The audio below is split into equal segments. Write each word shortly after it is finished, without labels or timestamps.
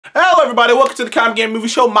everybody, welcome to the Comic Game Movie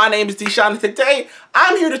Show. My name is Deshaun, and today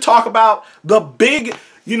I'm here to talk about the big,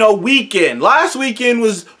 weekend. Last weekend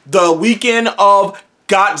was the weekend of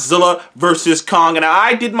Godzilla vs. Kong, and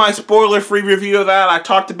I did my spoiler-free review of that. I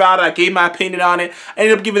talked about it, I gave my opinion on it. I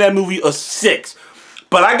ended up giving that movie a 6.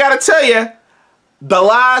 But I gotta tell you, the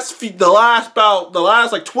last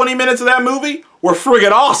like 20 minutes of that movie were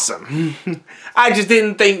friggin' awesome. I just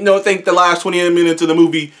didn't think the last 20 minutes of the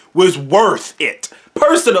movie was worth it.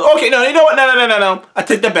 Personally, okay, no, you know what? No. I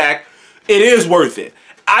take that back. It is worth it.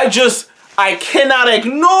 I cannot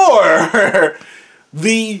ignore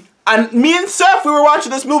me and Seth, we were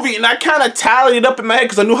watching this movie, and I kind of tallied it up in my head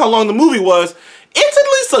because I knew how long the movie was. It's at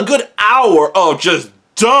least a good hour of just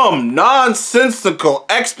dumb, nonsensical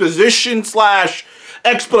exposition /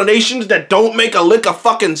 explanations that don't make a lick of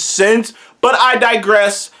fucking sense. But I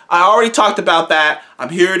digress. I already talked about that. I'm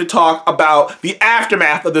here to talk about the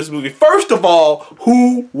aftermath of this movie. First of all,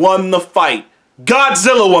 who won the fight?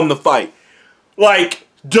 Godzilla won the fight. Like,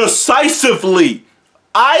 decisively.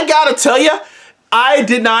 I gotta tell you, I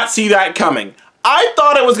did not see that coming. I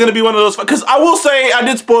thought it was going to be one of those, because I will say I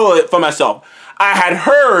did spoil it for myself. I had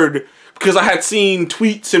heard, because I had seen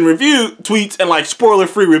tweets and like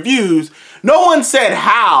spoiler-free reviews. No one said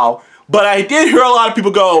how, but I did hear a lot of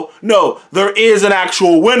people go, no, there is an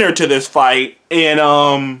actual winner to this fight,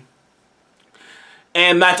 and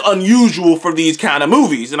that's unusual for these kind of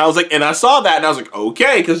movies. And I was like, and I saw that, and I was like,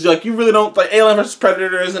 okay, because like you really don't, like Alien vs.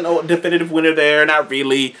 Predator isn't a definitive winner there, not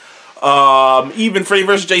really. Even Freddy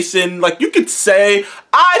vs. Jason, like you could say,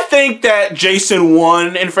 I think that Jason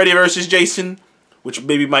won in Freddy vs. Jason, which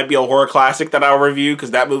maybe might be a horror classic that I'll review, because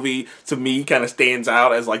that movie, to me, kind of stands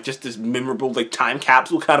out as, like, just this memorable, like, time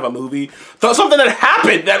capsule kind of a movie. So something that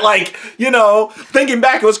happened that, like, thinking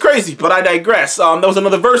back, it was crazy, but I digress. That was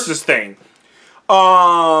another versus thing.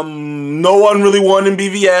 No one really won in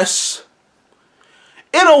BVS.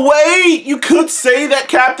 In a way, you could say that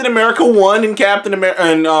Captain America won in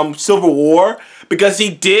Civil War, because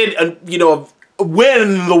he did,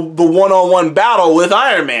 win the one-on-one battle with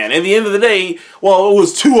Iron Man. At the end of the day, well, it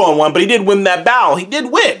was 2-on-1, but he did win that battle. He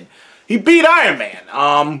did win. He beat Iron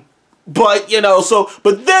Man. But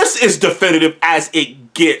this is definitive as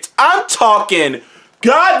it gets. I'm talking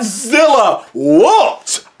Godzilla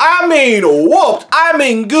whooped. I mean whooped. I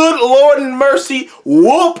mean, good Lord and mercy,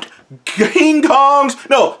 whooped King Kong's,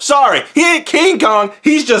 no, sorry, he ain't King Kong,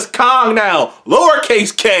 he's just Kong now,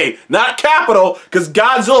 lowercase k, not capital, because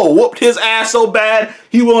Godzilla whooped his ass so bad,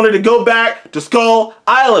 he wanted to go back to Skull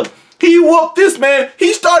Island. He whooped this man,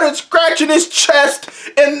 he started scratching his chest,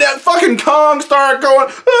 and that fucking Kong started going,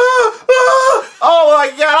 oh my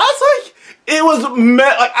god,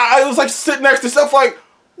 I was like sitting next to stuff like,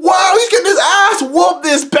 wow, he's getting his ass whooped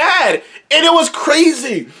this bad, and it was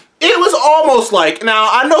crazy. It was almost like, now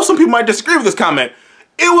I know some people might disagree with this comment,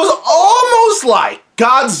 it was almost like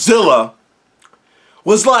Godzilla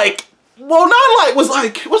was like, well not like, was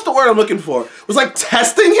like, what's the word I'm looking for? Was like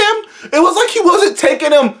testing him? It was like he wasn't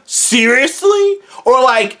taking him seriously, or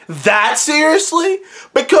like that seriously,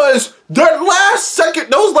 because those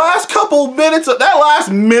last couple minutes of that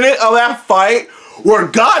last minute of that fight, where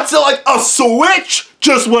Godzilla, like a switch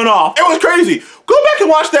just went off. It was crazy. Go back and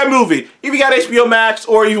watch that movie. If you got HBO Max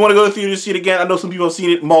or you want to go to the theater to see it again. I know some people have seen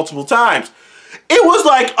it multiple times. It was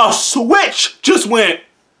like a switch just went,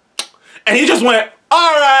 and he just went, all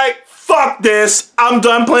right, fuck this. I'm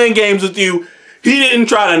done playing games with you. He didn't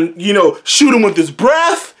try to, shoot him with his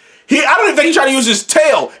breath. I don't even think he tried to use his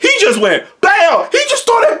tail. He just went, bam! He just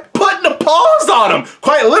started putting the paws on him.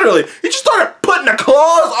 Quite literally. He just started putting the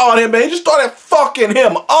claws on him, man. He just started fucking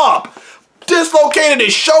him up. Dislocated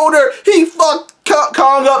his shoulder. He fucked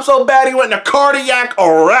Kong up so bad he went into cardiac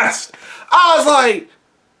arrest. I was like,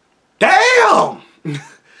 damn! And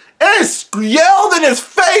it yelled in his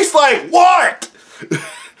face like, what? It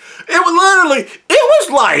was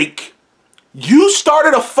like you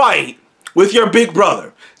started a fight with your big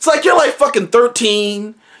brother. It's like you're like fucking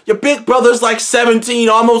 13. Your big brother's like 17,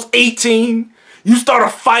 almost 18. You start a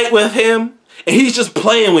fight with him, and he's just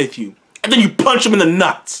playing with you. And then you punch him in the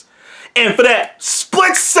nuts. And for that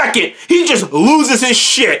split second, he just loses his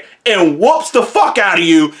shit and whoops the fuck out of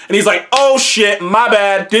you. And he's like, oh shit, my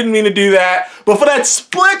bad, didn't mean to do that. But for that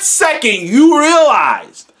split second, you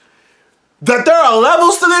realized that there are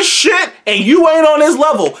levels to this shit, and you ain't on his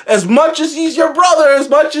level. As much as he's your brother, as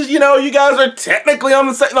much as, you guys are technically on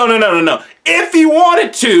the same... No. If he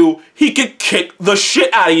wanted to, he could kick the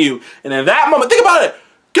shit out of you. And in that moment, think about it.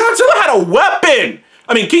 Godzilla had a weapon.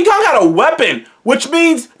 King Kong had a weapon, which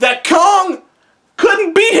means that Kong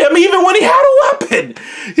couldn't beat him even when he had a weapon.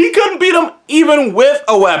 He couldn't beat him even with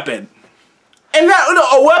a weapon. And that,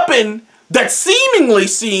 a weapon that seemingly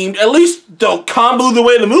seemed, at least the convoluted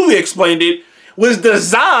way the movie explained it, was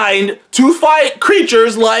designed to fight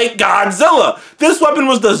creatures like Godzilla. This weapon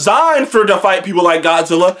was designed to fight people like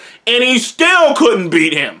Godzilla, and he still couldn't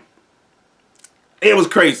beat him. It was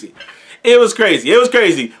crazy. It was crazy. It was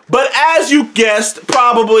crazy. But as you guessed,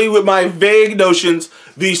 probably with my vague notions,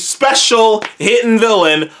 the special hidden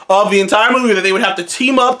villain of the entire movie that they would have to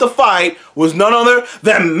team up to fight was none other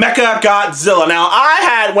than Mecha Godzilla. Now,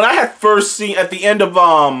 when I had first seen at the end of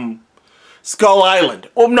Skull Island.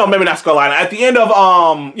 Oh no, maybe not Skull Island. At the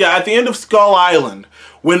end of Skull Island,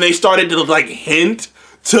 when they started to like hint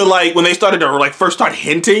to when they started to first start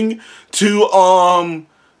hinting to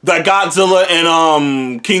that Godzilla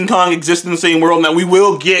and King Kong exist in the same world, and that we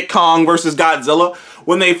will get Kong versus Godzilla.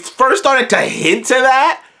 When they first started to hint to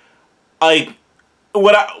that,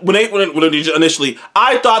 initially,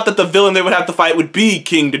 I thought that the villain they would have to fight would be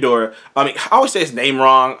King Ghidorah. I mean, I always say his name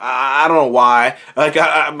wrong. I don't know why.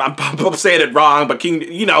 I'm saying it wrong, but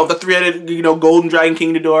the three-headed, golden dragon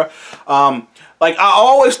King Ghidorah. I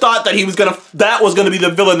always thought that that was gonna be the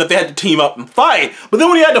villain that they had to team up and fight. But then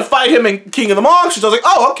when you had to fight him in King of the Monsters, I was like,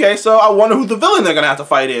 oh, okay, so I wonder who the villain they're gonna have to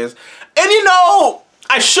fight is. And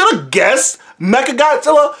I should have guessed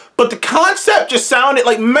Mechagodzilla, but the concept just sounded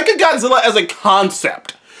like Mechagodzilla as a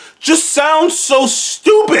concept just sounds so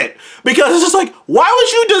stupid, because it's just like, why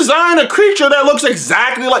would you design a creature that looks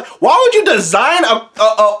exactly like, why would you design an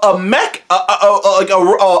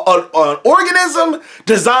organism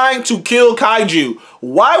designed to kill kaiju?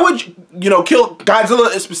 Why would you, kill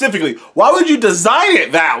Godzilla specifically? Why would you design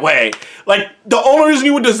it that way? The only reason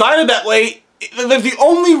you would design it that way,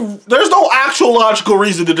 there's no actual logical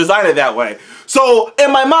reason to design it that way. So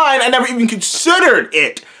in my mind, I never even considered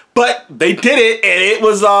it, but they did it, and it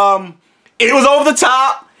was over the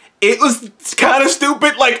top. It was kind of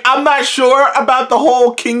stupid. I'm not sure about the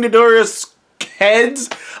whole King Ghidorah's heads.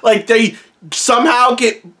 They somehow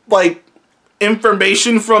get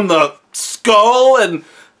information from the skull and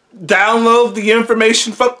download the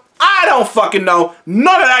information from. I don't fucking know.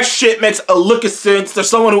 None of that shit makes a lick of sense. There's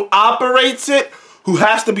someone who operates it, who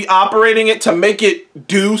has to be operating it to make it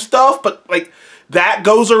do stuff, but that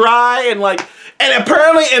goes awry, and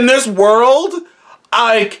apparently in this world,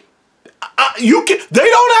 they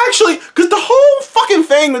don't actually, because the whole fucking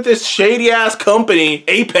thing with this shady ass company,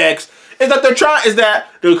 Apex, is that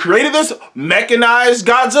they created this mechanized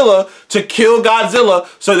Godzilla to kill Godzilla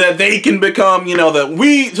so that they can become,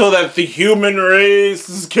 so that the human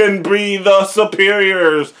race can be the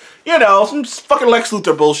superiors. Some fucking Lex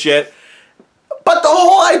Luthor bullshit. But the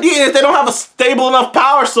whole idea is they don't have a stable enough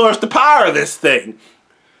power source to power this thing.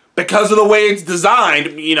 Because of the way it's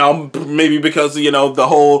designed, maybe because, the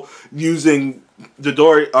whole using King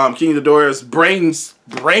Ghidorah's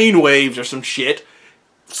brain waves or some shit.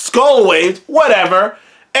 Skull waves, whatever.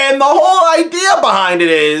 And the whole idea behind it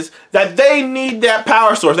is that they need that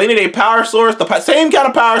power source. They need a power source, the same kind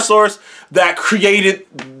of power source that created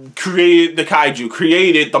the kaiju,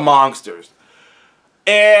 created the monsters.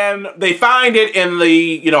 And they find it in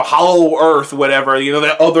the, hollow earth, whatever,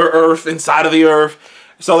 that other earth inside of the earth.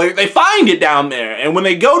 So they find it down there. And when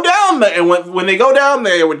they go down there, and when they go down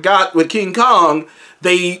there with King Kong,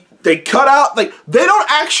 they cut out, they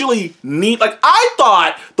don't actually need, I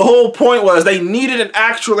thought the whole point was they needed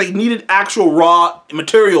actual raw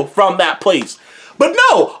material from that place. But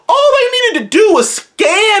no, all they needed to do was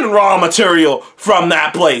scan raw material from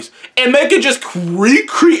that place. And they could just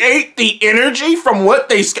recreate the energy from what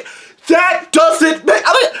they scanned. That doesn't make,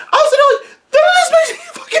 I was like, that doesn't make any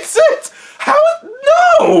fucking sense. How?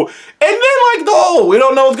 No. And then we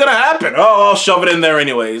don't know what's gonna happen. Oh, I'll shove it in there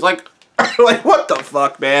anyways. What the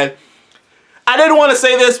fuck, man? I didn't want to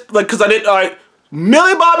say this, because I didn't,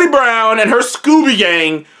 Millie Bobby Brown and her Scooby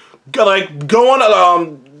Gang,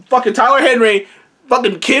 going, fucking Tyler Henry,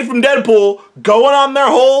 fucking kid from Deadpool, going on their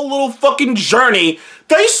whole little fucking journey.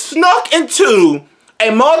 They snuck into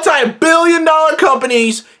a multi-billion-dollar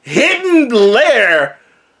company's hidden lair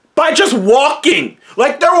by just walking.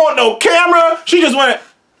 There wasn't no camera. She just went,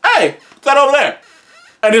 hey, what's that over there?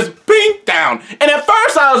 And just bing down. And at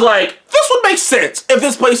first I was like, this would make sense if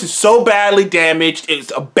this place is so badly damaged,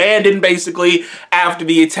 it's abandoned basically after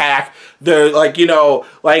the attack. They're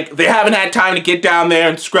they haven't had time to get down there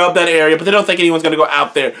and scrub that area, but they don't think anyone's gonna go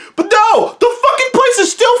out there. But no, the fucking place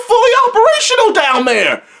is still fully operational down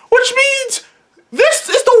there, which means this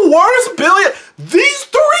is the worst billion. These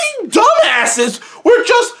three dumbasses were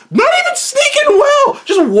just not even sneaking well,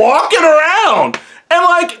 just walking around.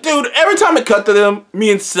 And dude, every time it cut to them,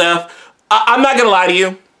 me and Seth, I'm not gonna lie to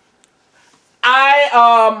you.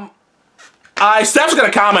 Steph's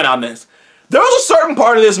gonna comment on this. There was a certain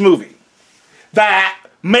part of this movie that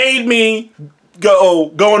made me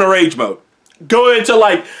go into rage mode. Go into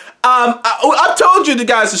like, I've told you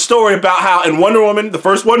guys the story about how in Wonder Woman, the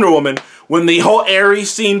first Wonder Woman, when the whole Ares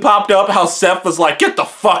scene popped up, how Seth was like, get the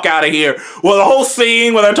fuck out of here. Well, the whole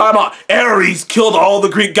scene where they're talking about Ares killed all the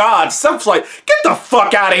Greek gods, Seth's like, get the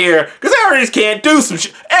fuck out of here, because Ares can't do some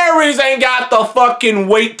shit. Ares ain't got the fucking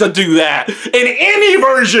weight to do that. In any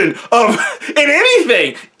version of, in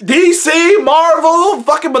anything, DC, Marvel,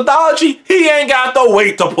 fucking mythology, he ain't got the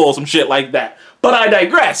weight to pull some shit like that. But I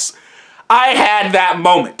digress. I had that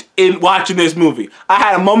moment in watching this movie. I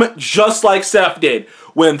had a moment just like Seth did.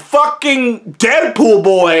 When fucking Deadpool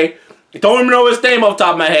boy, I don't even know his name off the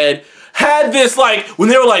top of my head, had this like, when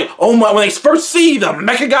they were like, oh my, when they first see the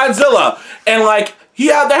Mecha Godzilla, and like, they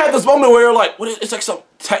had this moment where like, it's like some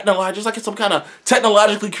technological, it's like some kind of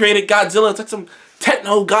technologically created Godzilla, it's like some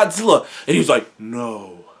techno Godzilla, and he was like,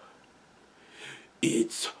 no,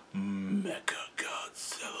 it's Mecha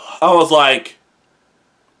Godzilla. I was like,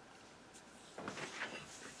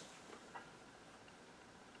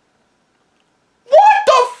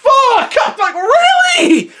 I'm like,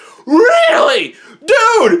 really? Really?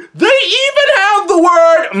 Dude, they even have the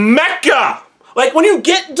word mecha. Like when you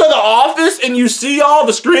get to the office and you see all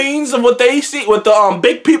the screens of what they see, what the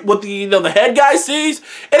big people, what the head guy sees,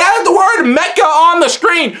 it has the word mecha on the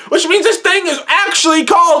screen, which means this thing is actually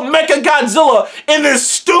called Mecha Godzilla in this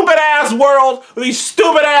stupid ass world with these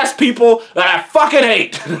stupid ass people that I fucking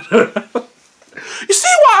hate. You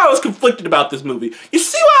see why I was conflicted about this movie? You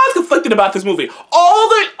see why I was conflicted about this movie? All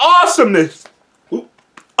the awesomeness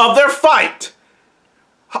of their fight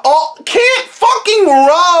can't fucking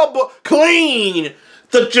rub clean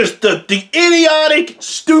the idiotic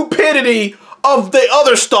stupidity of the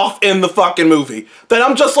other stuff in the fucking movie. That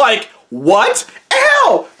I'm just like, what?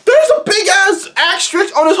 Ow! There's a big ass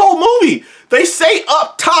asterisk on this whole movie. They say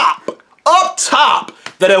up top,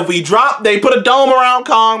 that if we drop, they put a dome around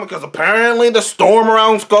Kong because apparently the storm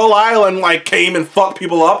around Skull Island like came and fucked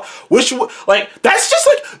people up. Which like that's just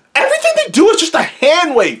like everything they do is just a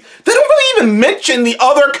hand wave. They don't really even mention the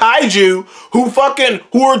other kaiju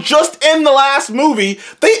who are just in the last movie.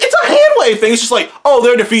 It's a hand wave thing. It's just like, oh,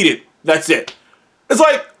 they're defeated. That's it. It's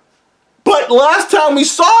like, but last time we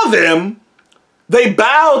saw them, they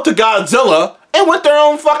bowed to Godzilla and went their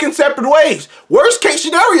own fucking separate ways. Worst case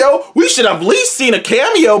scenario, we should have at least seen a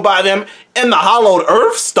cameo by them in the Hollowed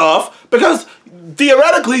Earth stuff, because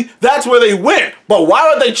theoretically, that's where they went. But why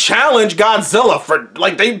would they challenge Godzilla for,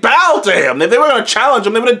 like, they bowed to him. If they were gonna challenge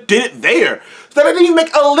him, they would have did it there. So that didn't even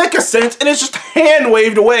make a lick of sense, and it's just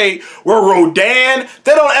hand-waved away. Where Rodan,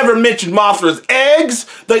 they don't ever mention Mothra's eggs.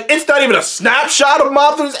 It's not even a snapshot of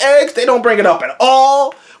Mothra's eggs. They don't bring it up at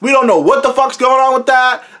all. We don't know what the fuck's going on with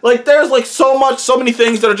that. Like, there's like so many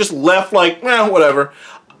things that are just left like, whatever.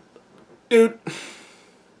 Dude,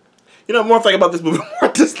 you know, more I think about this movie, more I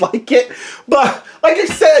dislike it. But, like I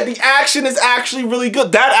said, the action is actually really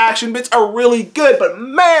good. That action bits are really good. But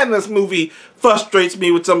man, this movie frustrates me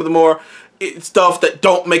with some of the more stuff that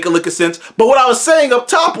don't make a lick of sense. But what I was saying up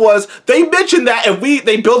top was, they mentioned that if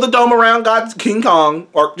they build a dome around King Kong,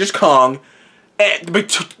 or just Kong, and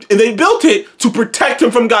they built it to protect him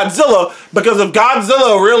from Godzilla, because if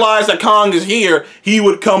Godzilla realized that Kong is here, he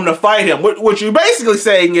would come to fight him. What you're basically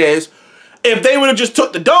saying is, if they would have just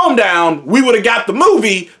took the dome down, we would have got the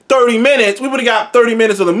movie 30 minutes. We would have got 30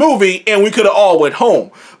 minutes of the movie, and we could have all went home.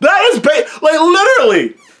 That is, like,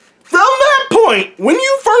 literally, from that point, when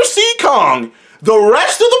you first see Kong, the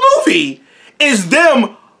rest of the movie is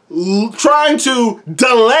them trying to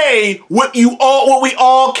delay what we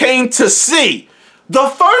all came to see. The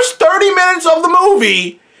first 30 minutes of the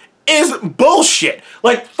movie is bullshit.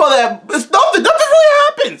 Like, for that, it's nothing really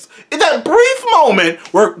happens. In that brief moment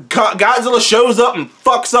where Godzilla shows up and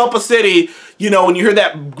fucks up a city, you know, when you hear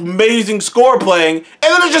that amazing score playing, and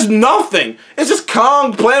then it's just nothing. It's just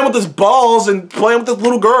Kong playing with his balls and playing with this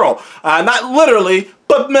little girl. Not literally,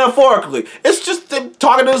 but metaphorically. It's just them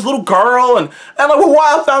talking to this little girl, and like, well,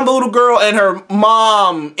 why I found the little girl and her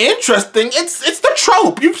mom interesting. It's the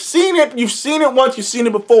trope. You've seen it once, you've seen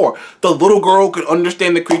it before. The little girl could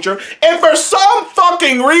understand the creature, and for some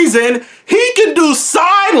fucking reason, he can do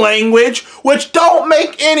sign language, which don't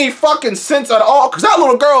make any fucking sense at all, because that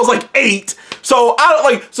little girl's like 8. So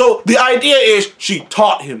so the idea is she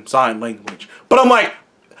taught him sign language. But I'm like,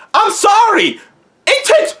 I'm sorry. It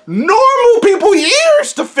takes normal people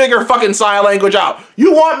years to figure fucking sign language out.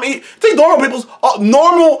 You want me, it takes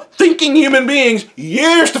normal thinking human beings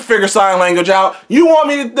years to figure sign language out. You want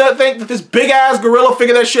me to think that this big ass gorilla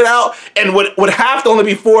figured that shit out and would have to only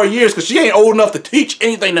be 4 years because she ain't old enough to teach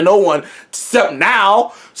anything to no one except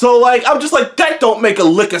now. So like, I'm just like, that don't make a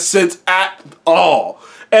lick of sense at all.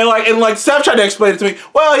 And like Seth tried to explain it to me.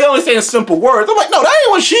 Well, he only saying simple words. I'm like, no, that ain't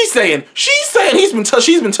what she's saying. She's saying he's been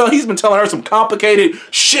telling her some complicated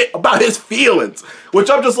shit about his feelings, which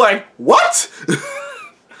I'm just like, what? Man,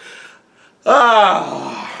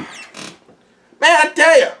 I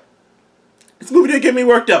tell you, this movie didn't get me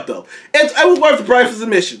worked up though. It was worth the price of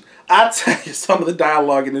admission. I tell you, some of the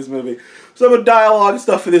dialogue in this movie, some of the dialogue and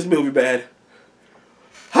stuff in this movie, man.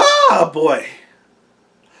 Ah, boy.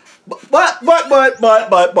 But,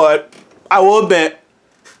 I will admit,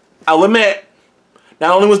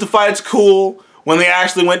 not only was the fights cool when they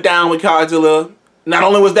actually went down with Godzilla, not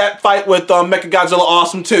only was that fight with Mechagodzilla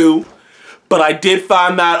awesome too, but I did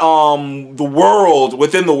find that the world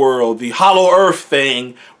within the world, the Hollow Earth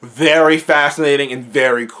thing, very fascinating and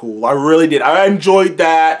very cool. I really did. I enjoyed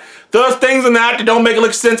that. There's things in that don't make it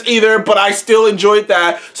look sense either, but I still enjoyed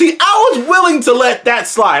that. See, I was willing to let that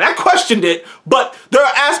slide. I questioned it, but there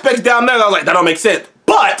are aspects down there that I was like, that don't make sense.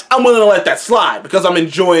 But I'm willing to let that slide because I'm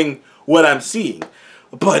enjoying what I'm seeing.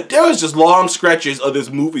 But there was just long stretches of this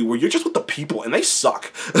movie where you're just with the people and they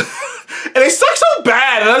suck. And they suck so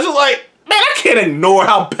bad, and I was just like, man, I can't ignore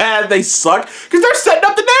how bad they suck because they're setting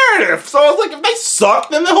up the narrative. So I was like, if they suck,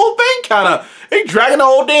 then the whole thing they dragging the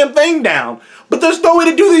whole damn thing down. But there's no way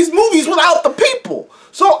to do these movies without the people.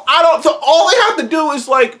 So all they have to do is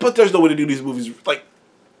like, but there's no way to do these movies. Like,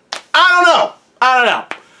 I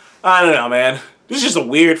don't know, man. This is just a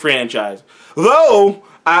weird franchise. Though,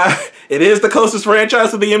 it is the closest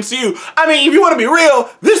franchise to the MCU. I mean, if you want to be real,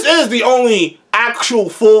 this is the only actual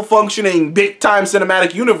full-functioning, big-time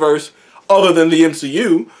cinematic universe other than the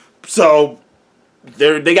MCU. So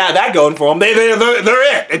they got that going for them. They're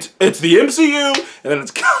it. It's the MCU, and then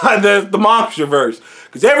it's kind of the Monsterverse.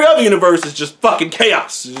 Because every other universe is just fucking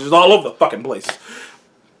chaos. It's just all over the fucking place.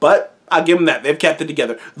 But I'll give them that. They've kept it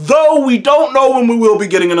together. Though we don't know when we will be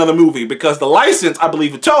getting another movie, because the license, I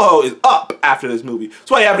believe, of Toho is up after this movie.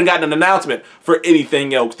 That's why I haven't gotten an announcement for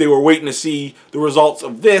anything else. They were waiting to see the results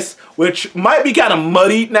of this, which might be kind of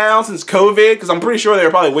muddied now since COVID, because I'm pretty sure they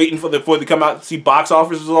were probably waiting before they come out to see box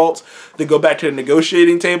office results. They go back to the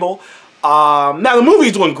negotiating table. Now the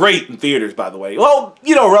movie's doing great in theaters, by the way. Well,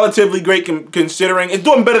 you know, relatively great considering. It's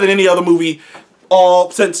doing better than any other movie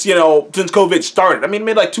since COVID started. I mean, it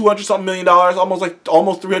made like $200-something million, almost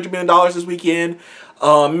 $300 million this weekend.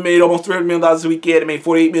 It made almost $300 million this weekend. It made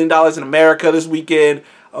 $48 million in America this weekend.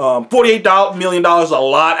 $48 million a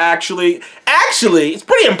lot, actually. Actually, it's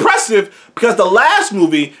pretty impressive because the last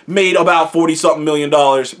movie made about $40-something million.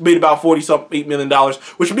 Made about $8 million,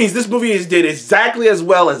 which means this movie did exactly as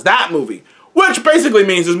well as that movie. Which basically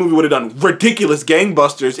means this movie would have done ridiculous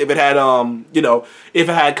gangbusters if it had, if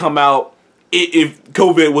it had come out. If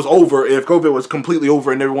COVID was over, if COVID was completely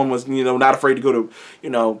over and everyone was, not afraid to go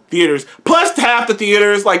to, theaters. Plus half the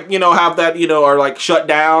theaters, have that, are like shut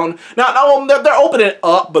down. Now, they're opening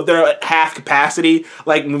up, but they're at half capacity.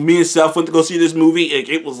 Like, me and Seth went to go see this movie.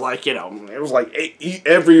 It was like, it was like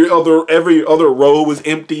every other row was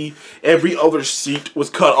empty. Every other seat was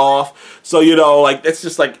cut off. So, it's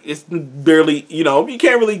just like, it's barely, you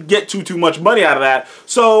can't really get too much money out of that.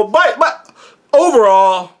 So, but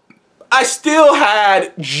overall, I still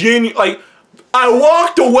had I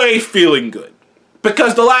walked away feeling good.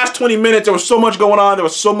 Because the last 20 minutes, there was so much going on, there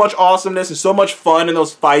was so much awesomeness and so much fun in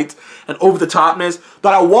those fights and over-the-topness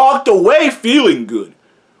that I walked away feeling good.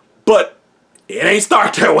 But it ain't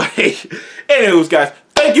start that way. Anyways, guys,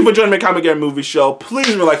 thank you for joining me on Comic Gear Movie Show. Please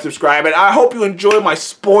remember to like, subscribe, and I hope you enjoyed my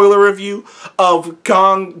spoiler review of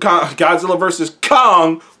Godzilla vs.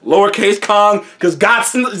 Kong, lowercase Kong, because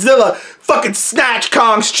Godzilla fucking snatched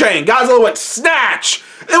Kong's chain. Godzilla went snatch.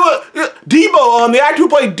 It was Debo, the actor who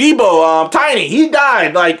played Debo, Tiny, he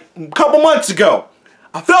died like a couple months ago.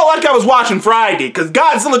 I felt like I was watching Friday, because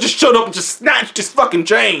Godzilla just showed up and just snatched his fucking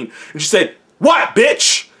chain. And she said, "What,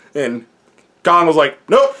 bitch?" And Kong was like,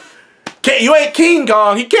 "Nope. You ain't King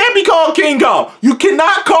Kong. He can't be called King Kong. You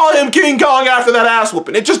cannot call him King Kong after that ass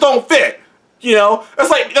whooping. It just don't fit.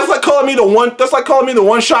 That's like calling me the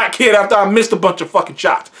one-shot kid after I missed a bunch of fucking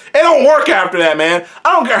shots. It don't work after that, man.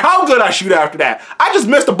 I don't care how good I shoot after that. I just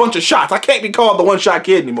missed a bunch of shots. I can't be called the one-shot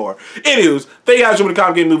kid anymore. Anywho's, thank you guys for joining the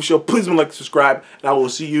Comic Gear Movie Show. Please like, subscribe, and I will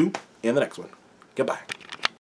see you in the next one. Goodbye.